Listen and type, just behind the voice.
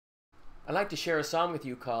I'd like to share a song with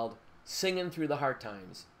you called Singing Through the Hard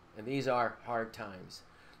Times, and these are hard times.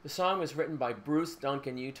 The song was written by Bruce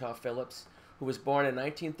Duncan, Utah Phillips, who was born in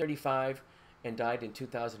 1935 and died in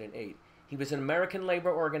 2008. He was an American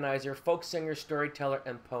labor organizer, folk singer, storyteller,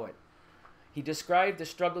 and poet. He described the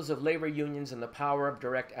struggles of labor unions and the power of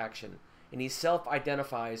direct action, and he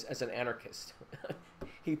self-identifies as an anarchist.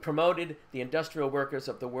 He promoted the industrial workers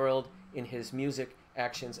of the world in his music,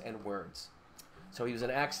 actions, and words. So he was an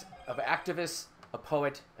activist, a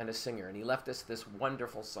poet, and a singer, and he left us this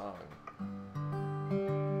wonderful song.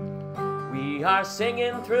 We are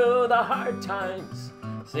singing through the hard times,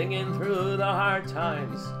 singing through the hard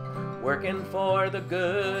times, working for the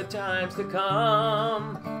good times to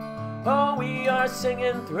come. Oh, we are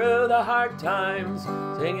singing through the hard times,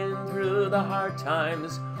 singing through the hard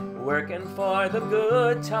times, working for the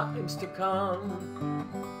good times to come.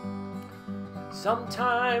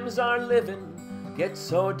 Sometimes our living gets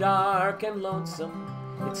so dark and lonesome,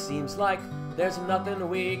 it seems like there's nothing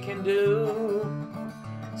we can do.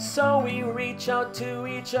 So we reach out to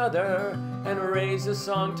each other and raise a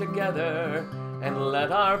song together and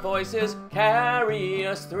let our voices carry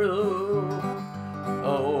us through.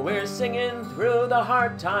 Oh, we're singing through the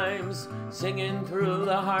hard times, singing through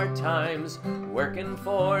the hard times, working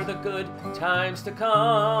for the good times to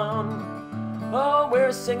come. Oh,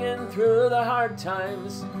 we're singing through the hard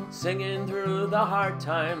times, singing through the hard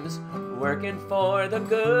times, working for the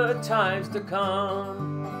good times to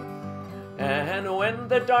come. And when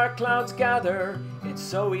the dark clouds gather, it's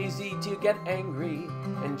so easy to get angry,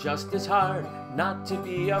 and just as hard not to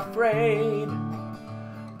be afraid.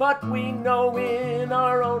 But we know in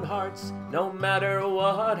our own hearts, no matter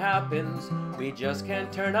what happens, we just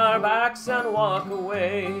can't turn our backs and walk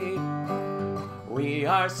away. We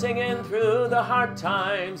are singing through the hard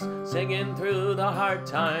times, singing through the hard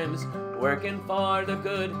times, working for the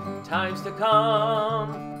good times to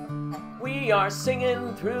come. We are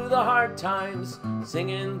singing through the hard times,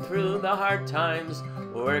 singing through the hard times,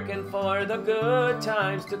 working for the good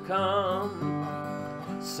times to come.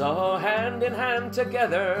 So hand in hand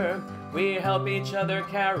together, we help each other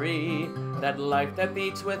carry that life that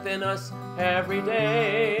beats within us every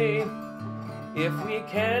day. If we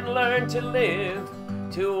can learn to live,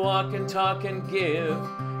 to walk and talk and give,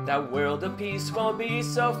 that world of peace won't be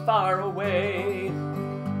so far away.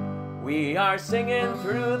 We are singing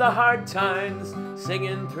through the hard times,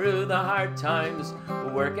 singing through the hard times,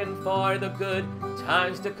 working for the good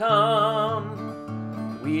times to come.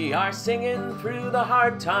 We are singing through the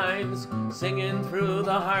hard times, singing through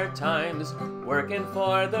the hard times, working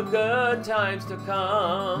for the good times to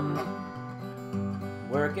come.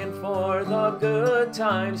 Working for the good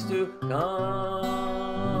times to come.